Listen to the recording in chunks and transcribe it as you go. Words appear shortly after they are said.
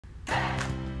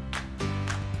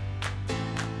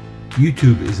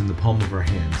YouTube is in the palm of our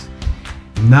hands.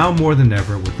 Now more than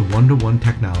ever, with the one-to-one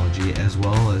technology as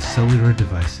well as cellular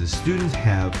devices, students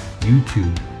have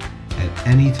YouTube at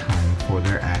any time for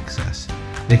their access.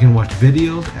 They can watch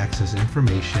videos, access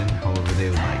information however they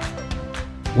would like.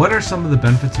 What are some of the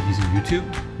benefits of using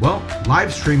YouTube? Well,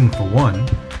 live streaming for one,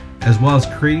 as well as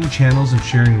creating channels and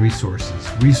sharing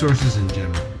resources in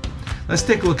general. Let's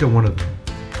take a look at one of them.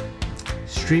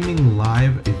 Streaming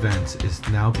live events is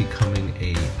now becoming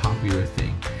a popular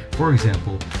thing. For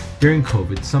example, during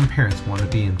COVID, some parents want to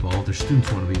be involved or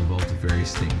students want to be involved in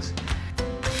various things.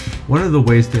 One of the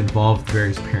ways to involve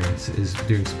various parents is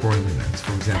during sporting events.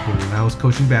 For example, when I was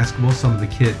coaching basketball, some of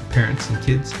the parents and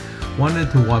kids wanted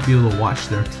to be able to watch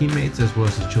their teammates as well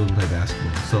as the children play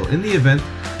basketball. So in the event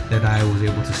that I was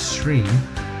able to stream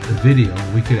the video,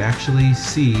 we could actually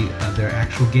see their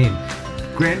actual game.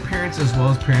 Grandparents as well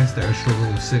as parents that are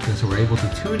struggling with sickness were able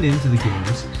to tune into the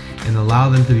games and allow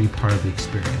them to be part of the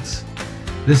experience.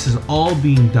 This is all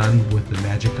being done with the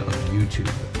magic of YouTube.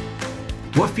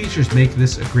 What features make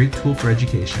this a great tool for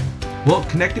education? Well,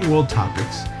 connecting world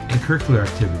topics and curricular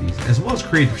activities, as well as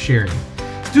creative sharing.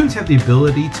 Students have the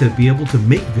ability to be able to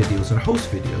make videos and host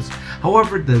videos.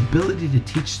 However, the ability to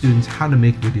teach students how to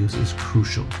make videos is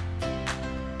crucial.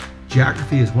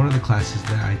 Geography is one of the classes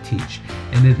that I teach,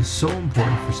 and it is so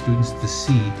important for students to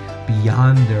see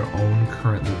beyond their own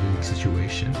current living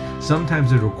situation.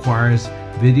 Sometimes it requires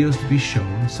videos to be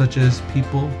shown, such as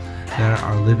people that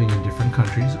are living in different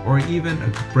countries, or even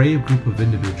a brave group of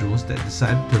individuals that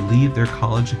decided to leave their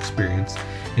college experience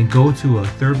and go to a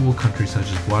third world country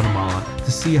such as Guatemala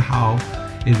to see how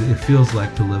it feels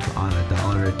like to live on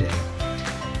 $1 a day.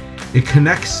 It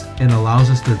connects and allows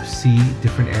us to see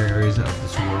different areas of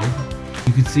this world.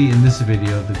 You can see in this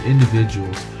video that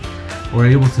individuals were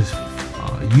able to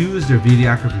use their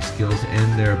videography skills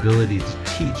and their ability to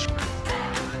teach.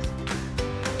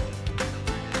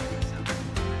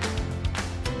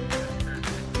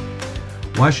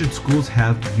 Why should schools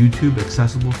have YouTube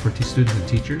accessible for students and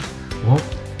teachers? Well,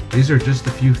 these are just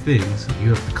a few things. You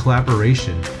have the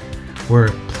collaboration, where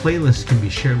playlists can be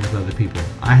shared with other people.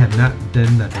 I have not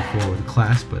done that before with a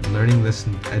class, but learning this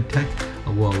in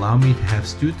EdTech will allow me to have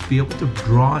students be able to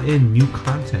draw in new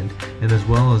content and as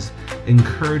well as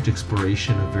encourage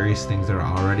exploration of various things that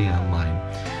are already online.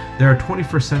 There are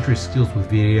 21st century skills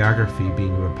with videography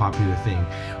being a popular thing.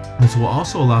 This will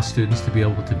also allow students to be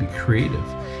able to be creative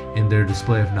in their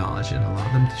display of knowledge and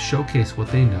allow them to showcase what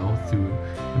they know through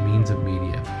the means of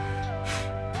media.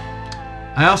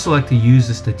 I also like to use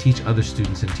this to teach other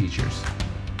students and teachers.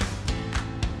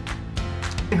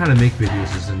 Learning how to make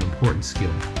videos is an important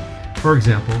skill. For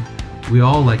example, we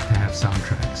all like to have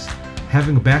soundtracks.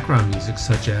 Having a background music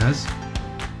such as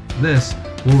this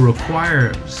will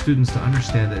require students to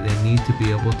understand that they need to be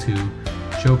able to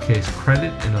showcase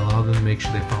credit and allow them to make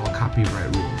sure they follow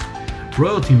copyright rules.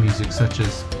 Royalty music such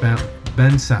as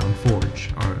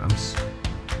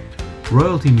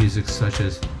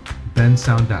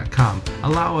bensound.com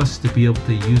allow us to be able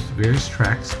to use various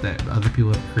tracks that other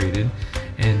people have created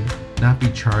and not be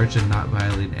charged and not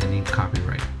violate any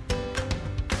copyright.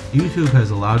 YouTube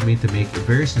has allowed me to make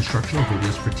various instructional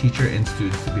videos for teacher and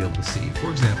students to be able to see. For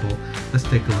example, let's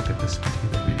take a look at this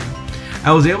particular video.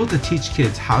 I was able to teach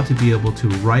kids how to be able to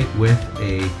write with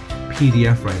a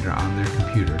PDF writer on their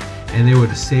computer, and they were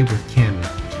to save with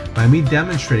Canva. By me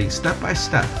demonstrating step by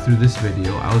step through this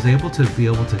video, I was able to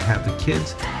have the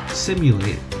kids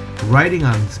simulate writing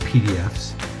on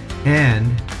PDFs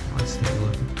and, let's take a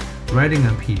look, writing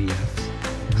on PDFs,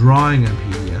 drawing on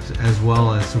PDFs, as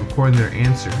well as recording their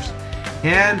answers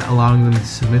and allowing them to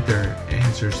submit their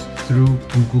answers through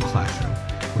Google Classroom,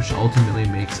 which ultimately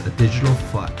makes a digital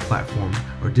platform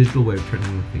or digital way of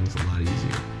turning things a lot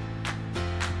easier.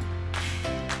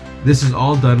 This is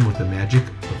all done with the magic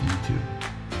of YouTube.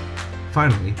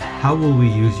 Finally, how will we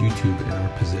use YouTube in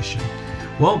our position?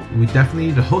 Well, we definitely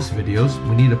need to host videos.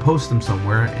 We need to post them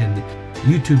somewhere, and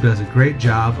YouTube does a great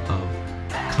job of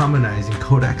commonizing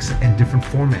codecs and different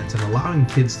formats and allowing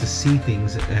kids to see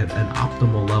things at an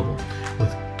optimal level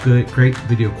with great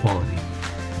video quality.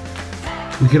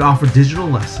 We can offer digital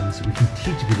lessons. We can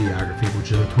teach videography,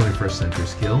 which is a 21st century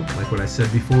skill. Like what I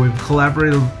said before, we have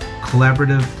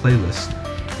collaborative playlists.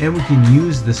 And we can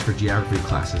use this for geography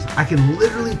classes. I can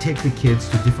literally take the kids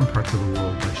to different parts of the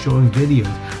world by showing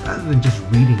videos rather than just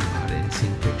reading about it and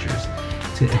seeing pictures.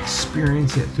 To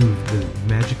experience it through the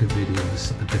magic of video is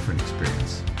a different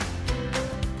experience.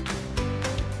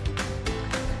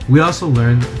 We also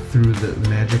learn through the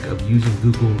magic of using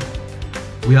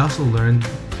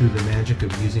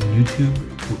YouTube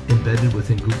embedded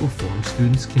within Google Forms.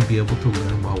 Students can be able to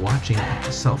learn while watching at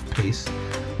a self-paced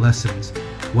lessons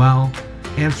while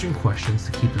answering questions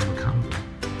to keep them accountable.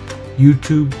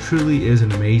 YouTube truly is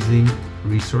an amazing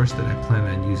resource that I plan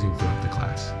on using throughout the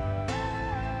class.